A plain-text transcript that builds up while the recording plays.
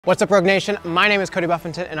What's up, Rogue Nation? My name is Cody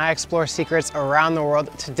Buffington and I explore secrets around the world.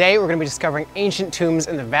 Today we're going to be discovering ancient tombs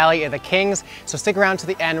in the Valley of the Kings, so stick around to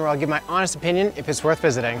the end where I'll give my honest opinion if it's worth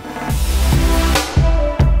visiting.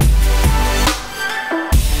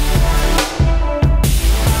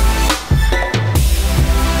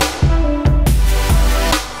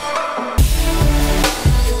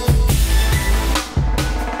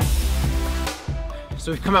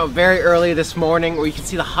 So we've come out very early this morning where you can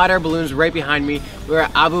see the hot air balloons right behind me. We're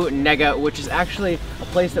at Abu Nega, which is actually a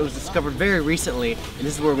place that was discovered very recently, and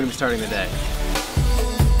this is where we're going to be starting the day.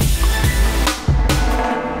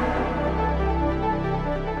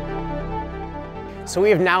 So we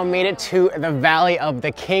have now made it to the Valley of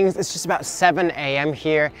the Kings. It's just about 7 a.m.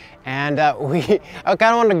 here, and I kind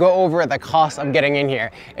of wanted to go over the cost of getting in here.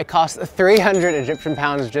 It costs 300 Egyptian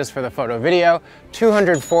pounds just for the photo video,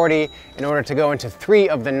 240 in order to go into 3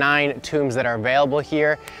 of the 9 tombs that are available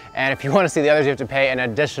here. And if you want to see the others, you have to pay an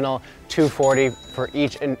additional 240 for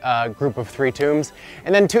each group of 3 tombs.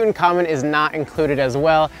 And then Tutankhamun is not included as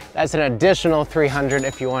well. That's an additional 300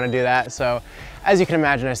 if you want to do that. So as you can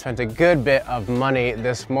imagine, I spent a good bit of money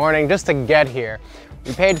this morning just to get here.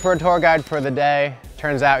 We paid for a tour guide for the day.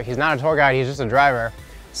 Turns out he's not a tour guide, he's just a driver.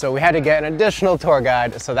 So we had to get an additional tour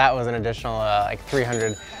guide, so that was an additional like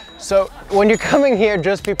 300. So when you're coming here,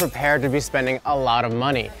 just be prepared to be spending a lot of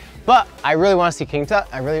money. But I really want to see King Tut.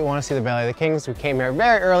 I really want to see the Valley of the Kings. We came here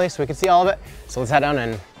very early so we could see all of it. So let's head on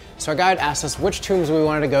in. So our guide asked us which tombs we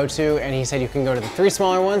wanted to go to, and he said you can go to the 3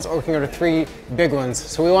 smaller ones or we can go to 3 big ones.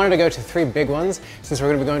 So we wanted to go to 3 big ones since we're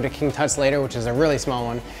going to be going to King Tut's later, which is a really small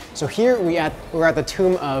one. So here we're at the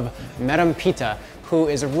tomb of Medam-Pita, who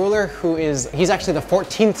is a ruler he's actually the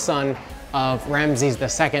 14th son of Ramses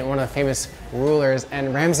II, one of the famous rulers,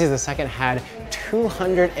 and Ramses II had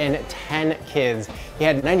 210 kids. He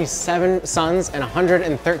had 97 sons and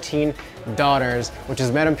 113 daughters, which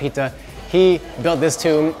is Medam-Pita. He built this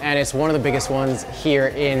tomb, and it's one of the biggest ones here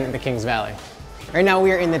in the Kings Valley. Right now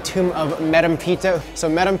we are in the tomb of Medam-Pita. So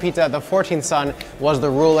Medam-Pita, the 14th son, was the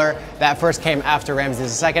ruler that first came after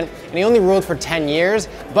Ramses II, and he only ruled for 10 years,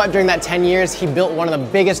 but during that 10 years, he built one of the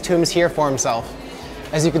biggest tombs here for himself,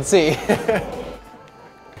 as you can see.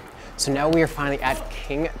 So now we are finally at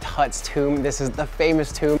King Tut's tomb. This is the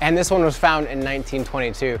famous tomb, and this one was found in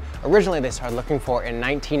 1922. Originally, they started looking for it in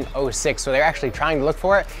 1906, so they're actually trying to look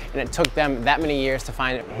for it, and it took them that many years to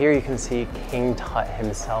find it. Here you can see King Tut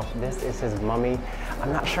himself. This is his mummy.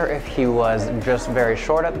 I'm not sure if he was just very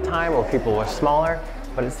short at the time or people were smaller,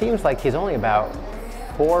 but it seems like he's only about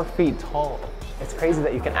 4 feet tall. It's crazy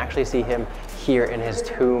that you can actually see him here in his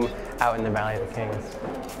tomb out in the Valley of the Kings.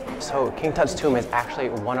 So King Tut's tomb is actually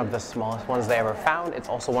one of the smallest ones they ever found. It's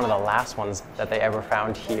also one of the last ones that they ever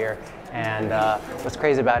found here. And what's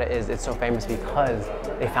crazy about it is it's so famous because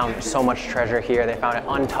they found so much treasure here. They found it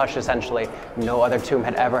untouched, essentially. No other tomb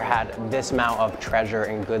had ever had this amount of treasure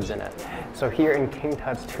and goods in it. So here in King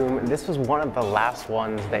Tut's tomb, this was one of the last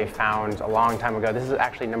ones they found a long time ago. This is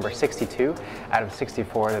actually number 62 out of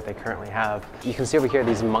 64 that they currently have. You can see over here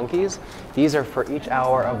these monkeys. These are for each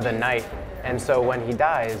hour of the night. And so when he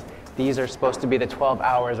dies, these are supposed to be the 12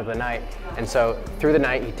 hours of the night. And so through the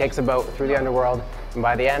night, he takes a boat through the underworld, and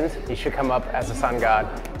by the end, he should come up as a sun god.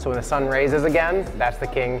 So when the sun raises again, that's the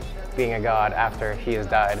king being a god after he has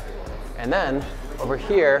died. And then over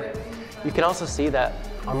here, you can also see that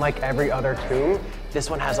unlike every other tomb, this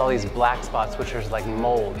one has all these black spots, which is like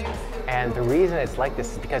mold. And the reason it's like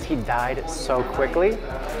this is because he died so quickly.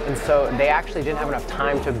 And so they actually didn't have enough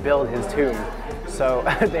time to build his tomb. So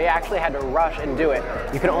they actually had to rush and do it.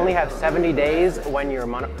 You can only have 70 days when you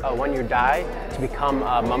die to become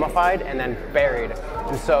mummified and then buried.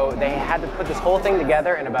 And so they had to put this whole thing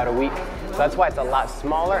together in about a week. So that's why it's a lot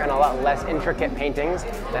smaller and a lot less intricate paintings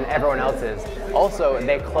than everyone else's. Also,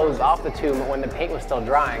 they closed off the tomb when the paint was still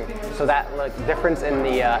drying. So that difference in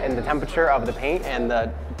the temperature of the paint and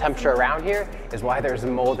the temperature around here is why there's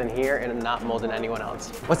mold in here and not mold in anyone else.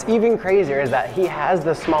 What's even crazier is that he has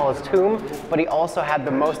the smallest tomb, but he also had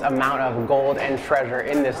the most amount of gold and treasure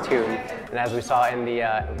in this tomb. And as we saw in the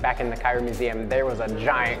back in the Cairo Museum, there was a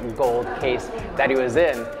giant gold case that he was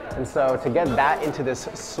in. And so to get that into this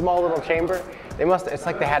small little chamber, it's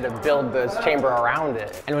like they had to build this chamber around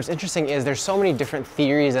it. And what's interesting is there's so many different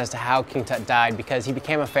theories as to how King Tut died, because he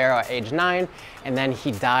became a pharaoh at age 9, and then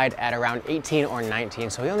he died at around 18 or 19.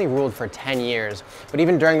 So he only ruled for 10 years. But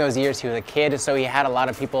even during those years, he was a kid, so he had a lot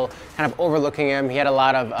of people kind of overlooking him. He had a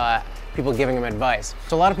lot of people giving him advice.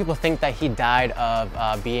 So a lot of people think that he died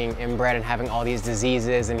of being inbred and having all these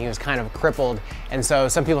diseases, and he was kind of crippled. And so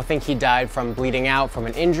some people think he died from bleeding out from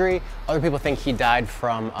an injury. Other people think he died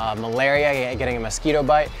from malaria, getting a mosquito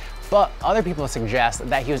bite. But other people suggest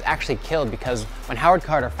that he was actually killed because when Howard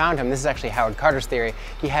Carter found him, this is actually Howard Carter's theory,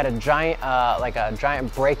 he had a giant, like a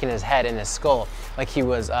giant break in his head, in his skull, like he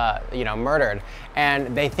was, you know, murdered.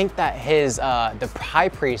 And they think that the high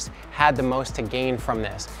priest had the most to gain from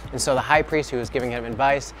this. And so the high priest who was giving him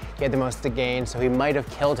advice, he had the most to gain, so he might have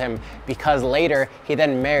killed him because later he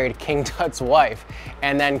then married King Tut's wife.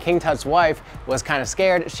 And then King Tut's wife was kind of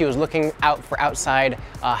scared. She was looking out for outside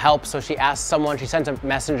help, so she asked someone, she sent a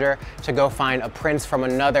messenger to go find a prince from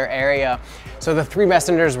another area. So the 3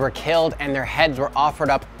 messengers were killed and their heads were offered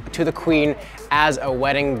up to the queen as a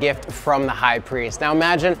wedding gift from the high priest. Now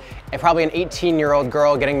imagine probably an 18-year-old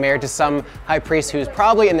girl getting married to some high priest who's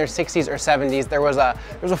probably in their 60s or 70s. There was a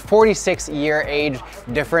 46-year age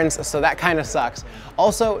difference, so that kind of sucks.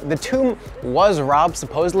 Also, the tomb was robbed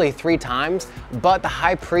supposedly 3 times, but the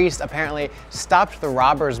high priest apparently stopped the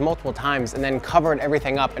robbers multiple times and then covered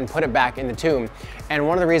everything up and put it back in the tomb. And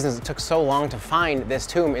one of the reasons it took so long to find this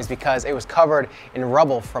tomb is because it was covered in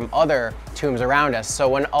rubble from other tombs around us. So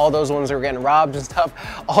when all those ones were getting robbed and stuff,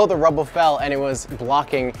 all the rubble fell and it was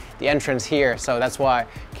blocking the entrance here. So that's why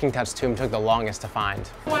King Tut's tomb took the longest to find.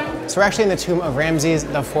 So we're actually in the tomb of Ramses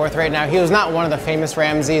IV right now. He was not one of the famous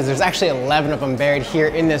Ramses. There's actually 11 of them buried here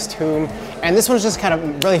in this tomb. And this one's just kind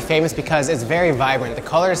of really famous because it's very vibrant. The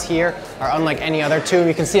colors here are unlike any other tomb.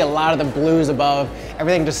 You can see a lot of the blues above.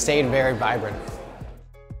 Everything just stayed very vibrant.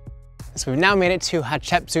 So we've now made it to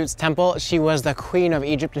Hatshepsut's temple. She was the queen of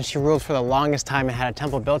Egypt and she ruled for the longest time and had a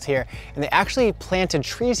temple built here. And they actually planted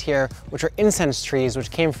trees here, which are incense trees,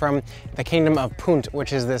 which came from the kingdom of Punt,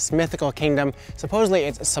 which is this mythical kingdom. Supposedly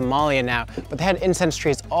it's Somalia now, but they had incense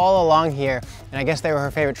trees all along here. And I guess they were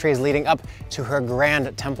her favorite trees leading up to her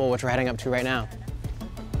grand temple, which we're heading up to right now.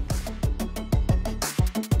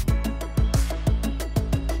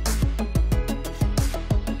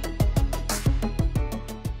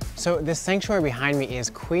 So this sanctuary behind me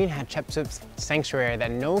is Queen Hatshepsut's sanctuary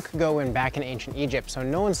that no one could go in back in ancient Egypt. So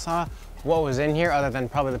no one saw what was in here other than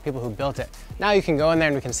probably the people who built it. Now you can go in there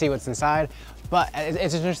and we can see what's inside. But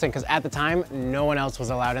it's interesting because at the time, no one else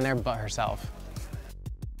was allowed in there but herself.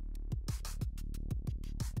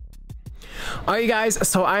 All right, you guys,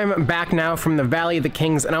 so I'm back now from the Valley of the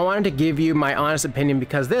Kings, and I wanted to give you my honest opinion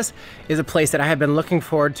because this is a place that I have been looking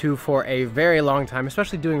forward to for a very long time,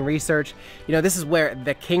 especially doing research. You know, this is where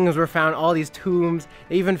the kings were found, all these tombs.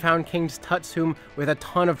 They even found King Tut's tomb with a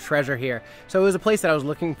ton of treasure here. So it was a place that I was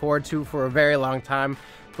looking forward to for a very long time,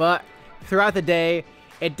 but throughout the day,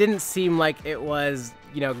 it didn't seem like it was,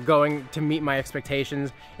 you know, going to meet my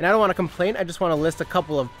expectations. And I don't want to complain, I just want to list a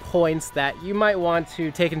couple of points that you might want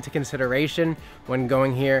to take into consideration when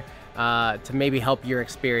going here to maybe help your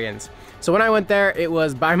experience. So when I went there, it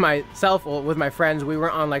was by myself or with my friends. We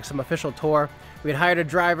were on like some official tour. We had hired a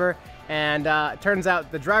driver, and it turns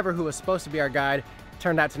out the driver who was supposed to be our guide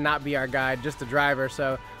turned out to not be our guide, just a driver.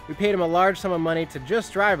 So we paid him a large sum of money to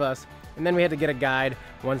just drive us, and then we had to get a guide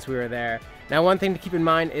once we were there. Now, one thing to keep in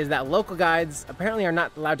mind is that local guides apparently are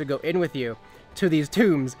not allowed to go in with you to these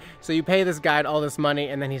tombs. So you pay this guide all this money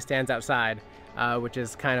and then he stands outside, which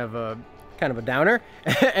is kind of a downer.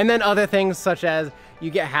 And then other things such as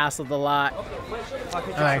you get hassled a lot.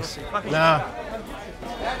 Thanks. No.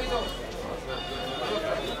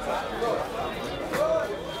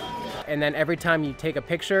 And then every time you take a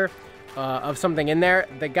picture of something in there,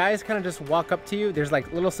 the guys kind of just walk up to you. There's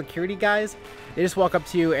like little security guys. They just walk up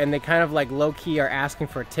to you and they kind of like low-key are asking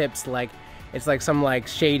for tips. Like it's like some like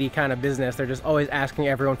shady kind of business. They're just always asking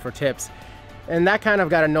everyone for tips. And that kind of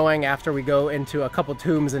got annoying after we go into a couple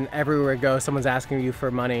tombs and everywhere we go, someone's asking you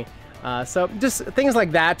for money. So just things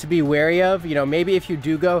like that to be wary of. You know, maybe if you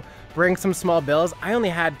do go, bring some small bills. I only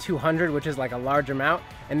had 200, which is like a large amount,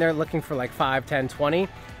 and they're looking for like 5, 10, 20.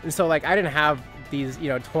 And so like I didn't have these, you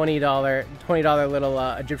know, $20 little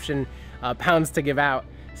Egyptian pounds to give out.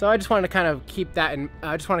 So I just wanted to kind of keep that in,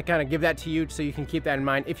 I just want to kind of give that to you so you can keep that in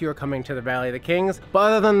mind if you are coming to the Valley of the Kings. But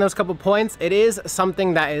other than those couple points, it is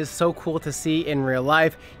something that is so cool to see in real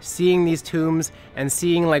life, seeing these tombs and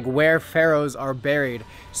seeing like where pharaohs are buried.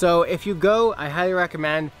 So if you go, I highly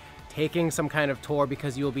recommend taking some kind of tour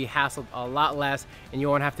because you will be hassled a lot less and you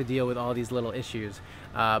won't have to deal with all these little issues.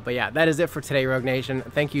 But yeah, that is it for today, Rogue Nation.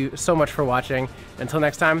 Thank you so much for watching. Until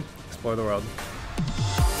next time, explore the world.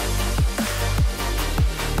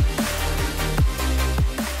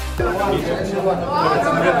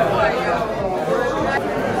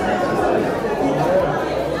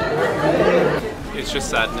 It's just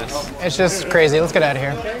sadness. It's just crazy. Let's get out of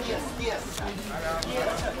here.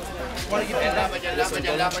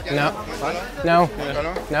 No. No.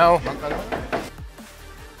 No.